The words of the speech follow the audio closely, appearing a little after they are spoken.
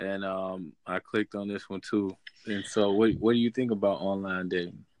and I clicked on this one too. And so, what do you think about online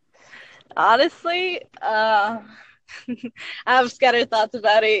dating? Honestly, I have scattered thoughts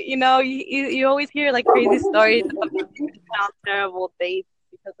about it. You always hear like crazy stories about people who went on terrible dates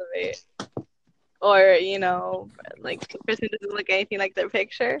because of it, or like the person doesn't look anything like their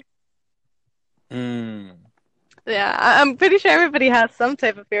picture. Mm, Yeah, I'm pretty sure everybody has some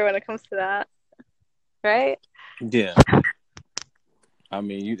type of fear when it comes to that, right? yeah, I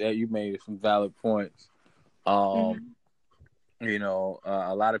mean, you made some valid points. Um, Hmm.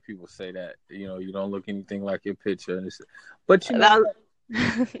 a lot of people say that you don't look anything like your picture, but you know That what?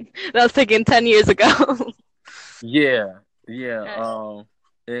 was that was taken 10 years ago. Yeah, yeah.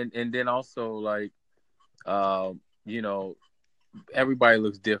 Right. And then also like you know, everybody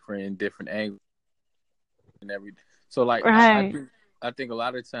looks different in different angles and every. So like Right. I think a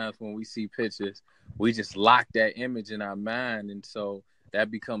lot of times when we see pictures, we just lock that image in our mind, and so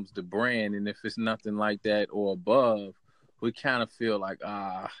that becomes the brand. And if it's nothing like that or above, we kind of feel like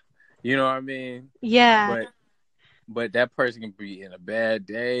you know what I mean? Yeah. But that person can be in a bad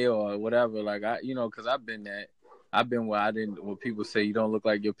day or whatever. Like because I've been where I didn't. Where people say you don't look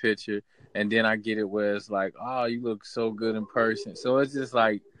like your picture, and then I get it where it's like, oh, you look so good in person. So it's just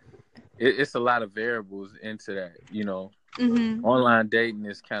like it's a lot of variables into that. Hmm. Online dating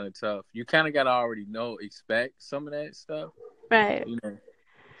is kind of tough. You kind of got to already expect some of that stuff. Right. You know.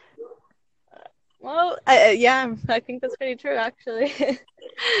 Well, yeah, I think that's pretty true, actually.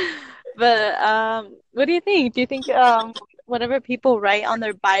 But what do you think? Do you think whatever people write on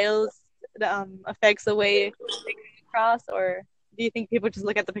their bios affects the way they come across, or do you think people just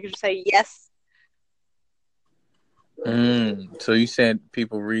look at the picture and say yes? So you saying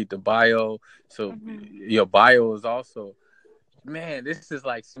people read the bio? So Hmm. your bio is also, man. This is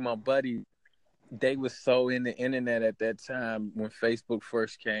like, see, my buddy, they was so in the internet at that time when Facebook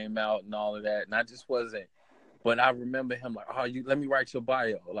first came out and all of that, and I just wasn't. But I remember him like, "Oh, you let me write your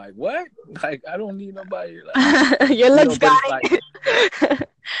bio." Like, what? Like, I don't need nobody. Like, Your looks but it's guy. like,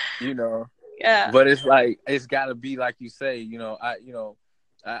 you know, Yeah. but it's like it's got to be like you say.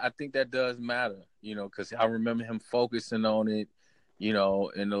 I think that does matter. Because I remember him focusing on it.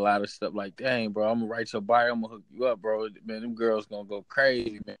 And a lot of stuff like, dang, bro, I'm gonna write your bio. I'm gonna hook you up, bro. Man, them girls gonna go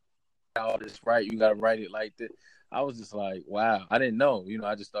crazy, man. All this right, you gotta write it like this. I was just like, wow, I didn't know.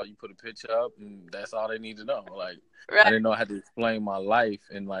 I just thought you put a picture up and that's all they need to know. Like, I Right. didn't know how to explain my life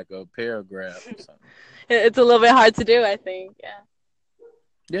in like a paragraph or something. It's a little bit hard to do, I think. Yeah.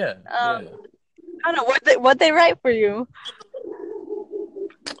 Yeah, Um, yeah. I don't know what they write for you.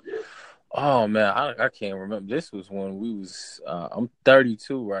 Oh man, I can't remember. This was when we was. I'm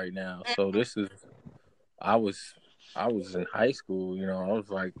 32 right now, so this is. I was I was in high school. I was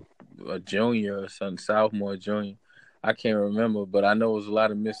like a junior or something, sophomore, junior. I can't remember, but I know it was a lot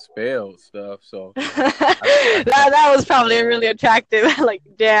of misspelled stuff. So I That was probably really attractive. Like,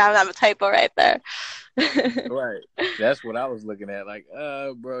 damn, I'm a typo right there. right. That's what I was looking at. Like,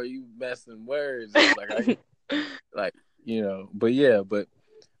 bro, you messing words up. Like like, but yeah, but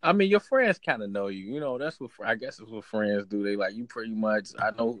I mean, your friends kind of know you. That's what I guess it's what friends do. They like you pretty much.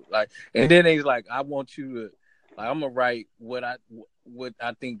 I know, like, and then they like, I want you to, like, I'm gonna write what I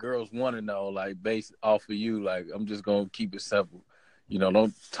think girls want to know, like, based off of you. Like, I'm just gonna keep it simple.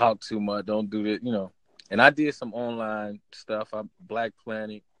 Don't talk too much. Don't do that. And I did some online stuff. I Black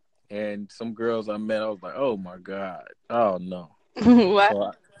Planet, and some girls I met. I was like, oh my god, oh no. What?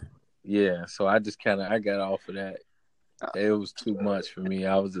 So yeah, so I just kind of I got off of that. It was too much for me.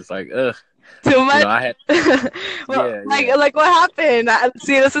 I was just like, ugh. Too much? I had, Well, yeah, like, yeah. like what happened?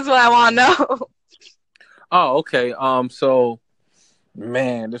 See, this is what I want to know. Oh, okay. So,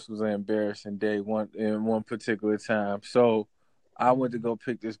 man, this was an embarrassing day one particular time. So, I went to go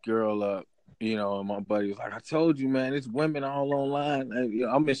pick this girl up, and my buddy was like, "I told you, man, it's women all online." And,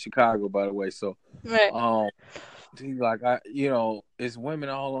 I'm in Chicago, by the way. So, Right. um, he's like, it's women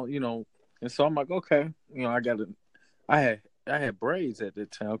all on, and so I'm like, okay, I had braids at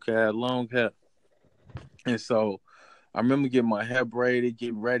that time. Okay, I had long hair, and so I remember getting my hair braided,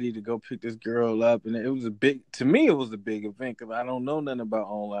 getting ready to go pick this girl up, and it was to me, it was a big event because I don't know nothing about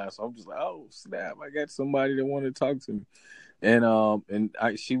online. So I'm just like, oh snap, I got somebody that wanted to talk to me, and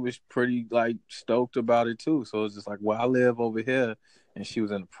she was pretty like stoked about it too. So it's just like, well, I live over here, and she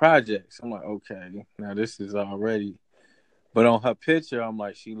was in the projects. I'm like, okay, now this is already. But on her picture, I'm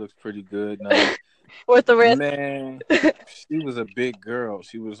like, she looks pretty good. Now, Worth the risk. man, she was a big girl.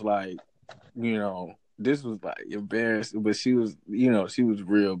 She was like, this was like embarrassing, but she was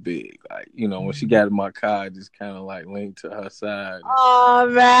real big. Like, when she got in my car, I just kind of like leaned to her side. Oh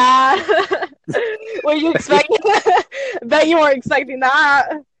man. Were you expecting? Bet you weren't expecting that.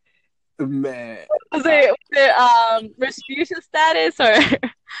 Man, Was it Respucia status or?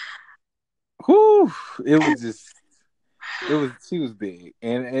 whew, it was just it was she was big,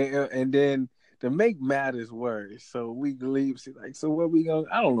 and then to make matters worse, so we leave. She like, so where we going?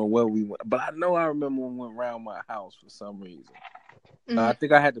 I don't know where we went, but I know I remember when we went around my house for some reason. I Mhm.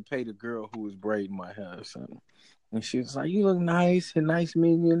 think I had to pay the girl who was braiding my hair or something. And she was like, "You look nice and nice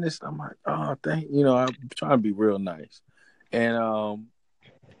meeting you." And this, I'm like, "Oh, thank you." Know, I'm trying to be real nice, and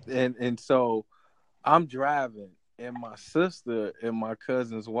so I'm driving, and my sister and my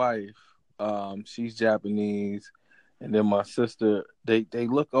cousin's wife, she's Japanese, and then my sister, they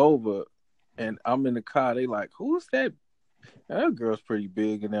look over, and I'm in the car. They like, "Who's that?" That girl's pretty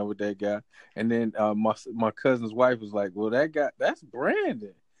big and there with that guy. And then my cousin's wife was like, "Well, that guy, that's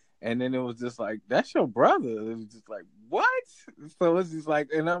Brandon." And then it was just like, "That's your brother." It was just like, "What?" So it's just like,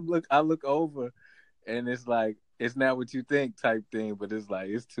 and I look over, and it's like, it's not what you think type thing, but it's like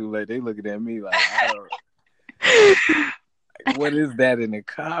it's too late. They looking at me like, I don't. Like, what is that in the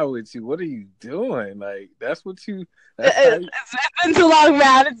car with you? What are you doing? Like, that's what you. That's how. It's been too long,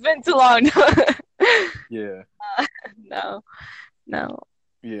 man. It's been too long. Yeah. No, no.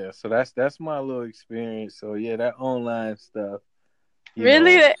 Yeah. So that's my little experience. So yeah, that online stuff. You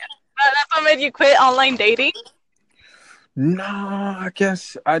Really? know, That's what made you quit online dating? no, I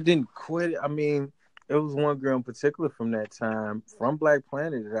guess I didn't quit. I mean, it was one girl in particular from that time from Black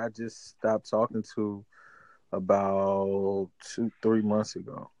Planet that I just stopped talking to about 2-3 months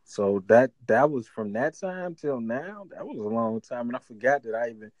ago. So that was from that time till now. That was a long time, and I forgot that I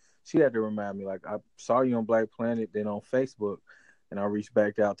even. She had to remind me. Like I saw you on Black Planet, then on Facebook, and I reached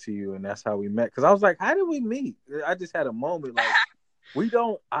back out to you, and that's how we met. Because I was like, how did we meet? I just had a moment like.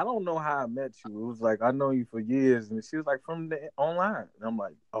 I don't know how I met you. It was like, I know you for years. And she was like, from the online. And I'm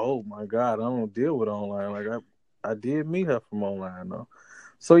like, oh my God, I don't deal with online. Like, I did meet her from online though.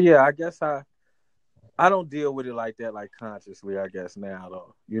 So yeah, I guess I don't deal with it like that, like consciously, I guess now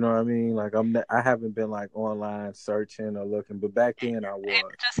though. You know what I mean? Like, I haven't been like online searching or looking, but back then I It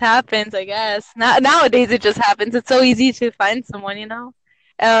was. just happens, I guess. Nowadays, it just happens. It's so easy to find someone, you know?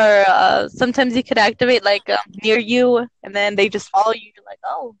 Or sometimes you could activate like near you, and then they just follow you. You're like,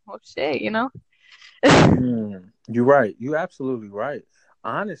 oh shit, you know? You're right. You're absolutely right.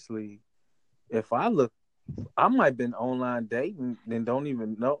 Honestly, if I look I might been online dating and don't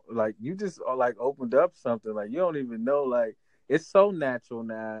even know. Like you just like opened up something. Like you don't even know. Like it's so natural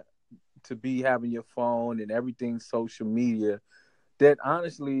now to be having your phone and everything social media that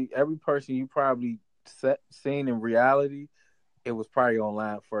honestly every person you probably seen in reality, it was probably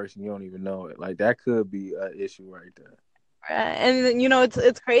online first and you don't even know it. Like that could be an issue right there. And then, you know,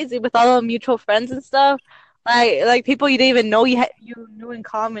 it's crazy with all the mutual friends and stuff. Like people you didn't even know you knew in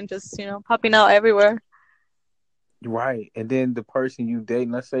common, just popping out everywhere. Right. And then the person you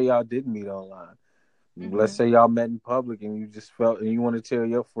dating, let's say y'all did meet online. Let's Hmm. say y'all met in public and you just felt and you want to tell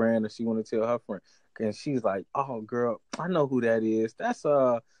your friend or she want to tell her friend. And she's like, "Oh girl, I know who that is. That's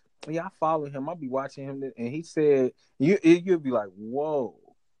yeah, I follow him. I'll be watching him." And he said you'll be like, "Whoa."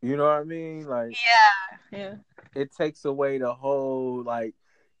 You know what I mean? Like Yeah, yeah, it takes away the whole like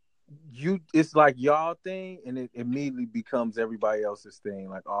it's like y'all thing and it immediately becomes everybody else's thing.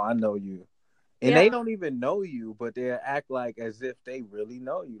 Like, "Oh, I know you." And yeah. they don't even know you, but they act like as if they really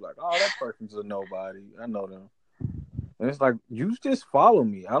know you. Like, "Oh, that person's a nobody. I know them." And it's like you just follow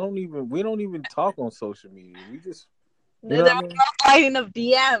me. We don't even talk on social media. We just you There know what I was mean? no sliding of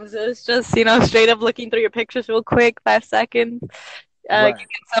DMs. It was just straight up looking through your pictures real quick, 5 seconds. Right. Giving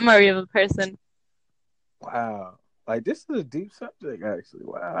a summary of a person. Wow. Like this is a deep subject actually.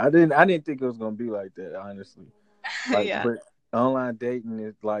 Wow. I didn't think it was gonna be like that, honestly. Like Yeah. but online dating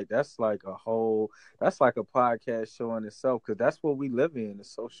is like that's like a podcast show in itself because that's what we live in, the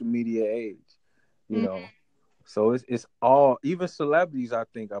social media age, you Mm. know. So it's all even celebrities I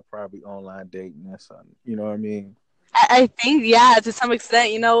think are probably online dating or something. You know what I mean? I think, yeah, to some extent,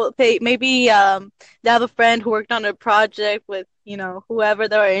 they maybe they have a friend who worked on a project with, whoever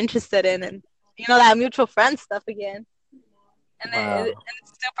they were interested in, and that mutual friend stuff again. And Wow.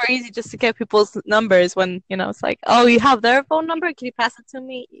 it's super easy just to get people's numbers when, it's like, oh, you have their phone number? Can you pass it to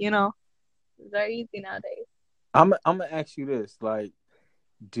me? It's very easy nowadays. I'm gonna ask you this, like,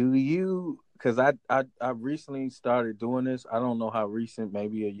 do you? Because I recently started doing this. I don't know how recent,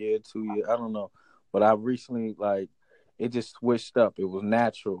 maybe a year, 2 years, I don't know, but I recently like it just switched up. It was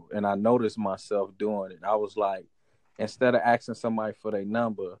natural, and I noticed myself doing it. I was like, instead of asking somebody for their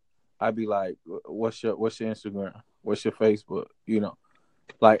number, I'd be like, "What's your Instagram? What's your Facebook?"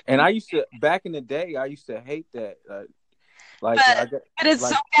 Like, and I used to back in the day, I used to hate that. Like I But got but it's so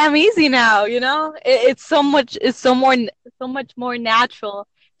like damn easy now. It's so much more natural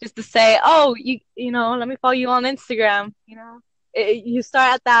just to say, oh, let me follow you on Instagram. You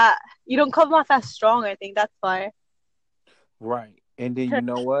start at that. You don't come off as strong. I think that's why. Right. And then you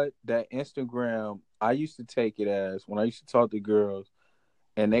know what? That Instagram, I used to take it as when I used to talk to girls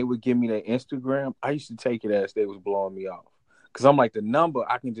and they would give me their Instagram, I used to take it as they was blowing me off. Cause I'm like the number,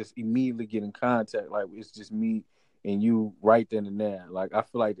 I can just immediately get in contact. Like it's just me and you right then and there. Like I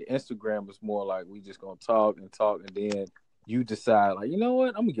feel like the Instagram is more like we just gonna talk, and then you decide like, you know what,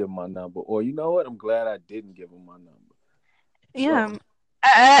 I'm gonna give him my number, or you know what, I'm glad I didn't give him my number. So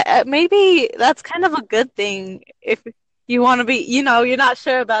Yeah, maybe that's kind of a good thing if you want to be, you're not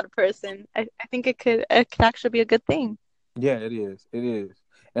sure about a person. I think it could actually be a good thing. yeah, it is. It is.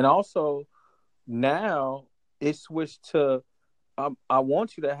 And also now it switched to I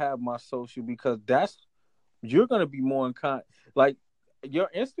want you to have my social because that's you're gonna be more in like your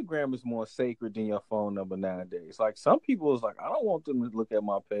Instagram is more sacred than your phone number nowadays. Like some people is like, I don't want them to look at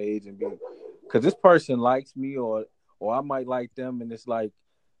my page and be because this person likes me or I might like them and it's like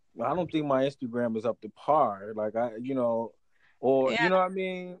I don't think my Instagram is up to par. Like or Yeah, you know what I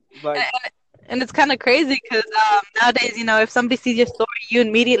mean? Like and it's kind of crazy because nowadays, if somebody sees your story, you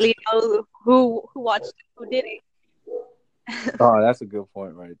immediately know who watched it, who did it. oh, that's a good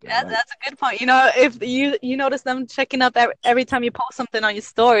point right there. Like That's a good point. If you notice them checking up every time you post something on your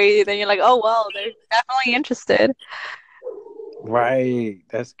story, then you're like, oh well, they're definitely interested. right.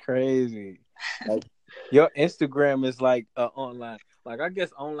 That's crazy. Like your Instagram is like online. Like I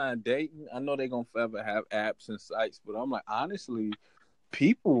guess online dating. I know they're gonna forever have apps and sites, but I'm like honestly,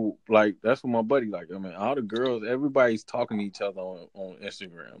 people like that's what my buddy like. I mean, all the girls, everybody's talking to each other on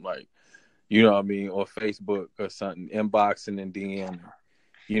Instagram, like you know what I mean, or Facebook or something, inboxing and DM.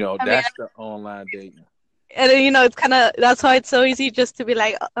 I mean, That's the online dating. and it's kind of that's why it's so easy just to be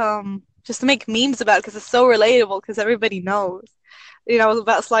like, just to make memes about it because it's so relatable because everybody knows.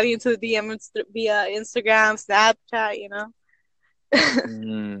 About sliding into the DM via Instagram, Snapchat.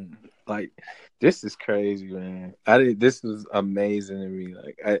 Mm, like this is crazy, man. I did. This was amazing to me.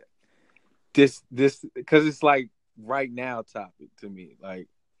 Like this because it's like right now topic to me. Like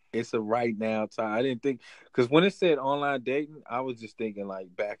it's a right now time. I didn't think because when it said online dating, I was just thinking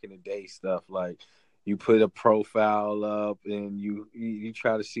like back in the day stuff. Like you put a profile up and you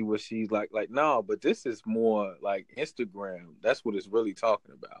try to see what she's like. Like no, but this is more like Instagram. That's what it's really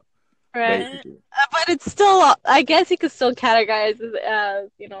talking about, Right. basically. But it's still, I guess you could still categorize it as,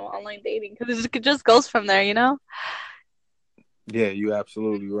 online dating because it just goes from there. Yeah, you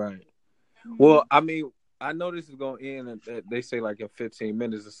absolutely right. Mhm. Well, I mean, I know this is gonna end. They say like in 15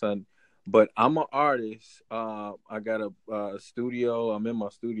 minutes or something. But I'm an artist. I got a studio. I'm in my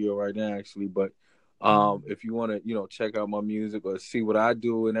studio right now, actually. But if you want to, check out my music or see what I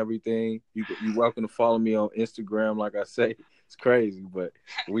do and everything, you're welcome to follow me on Instagram. Like I say, it's crazy, but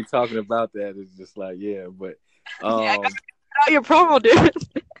we talking about that. It's just like yeah, but Yeah, um, got out your promo,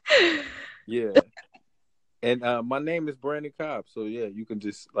 dude. yeah. And my name is Brandon Cobb, so yeah, you can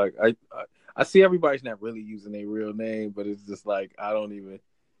just like I see everybody's not really using their real name, but it's just like I don't even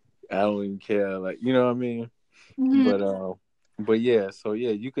care, like you know what I mean. Mhm. But yeah, so yeah,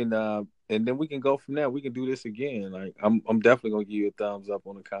 you can and then we can go from there. We can do this again. Like I'm definitely gonna give you a thumbs up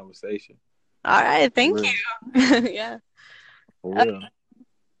on the conversation. All right, For thank real, you. Yeah. for Uh, real.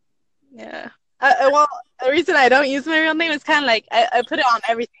 yeah. Well, the reason I don't use my real name is kind of like I put it on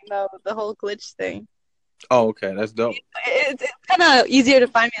everything though, the whole glitch thing. Oh, okay, that's dope. It's kind of easier to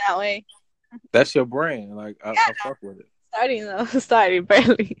find me that way. That's your brand. Like I fuck with it. Starting though, starting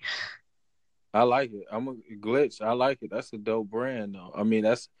barely. I like it. I'm a glitch. I like it. That's a dope brand, though. I mean,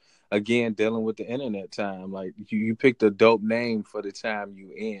 that's again dealing with the internet time. Like you picked a dope name for the time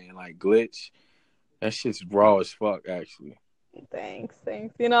you in. Like glitch. That shit's raw as fuck, actually. Thanks,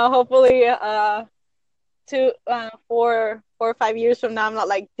 thanks. Hopefully, 4 or 5 years from now, I'm not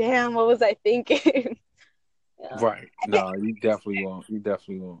like, damn, what was I thinking? Yeah. Right. No, you definitely won't. You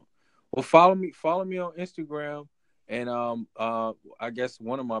definitely won't. Well, follow me. Follow me on Instagram, and I guess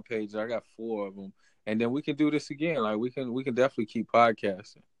one of my pages. I got 4 of them, and then we can do this again. Like we can definitely keep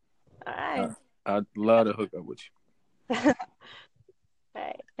podcasting. All I, right. I'd love to hook up with you. All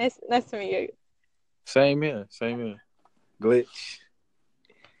right. Nice to meet you. Same here. Same here. Glitch.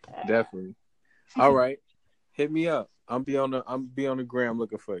 All Definitely. All right. Hit me up. I'm be on the gram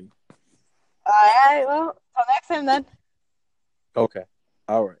looking for you. right. Well, till next time then. Okay.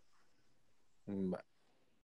 All right. Bye.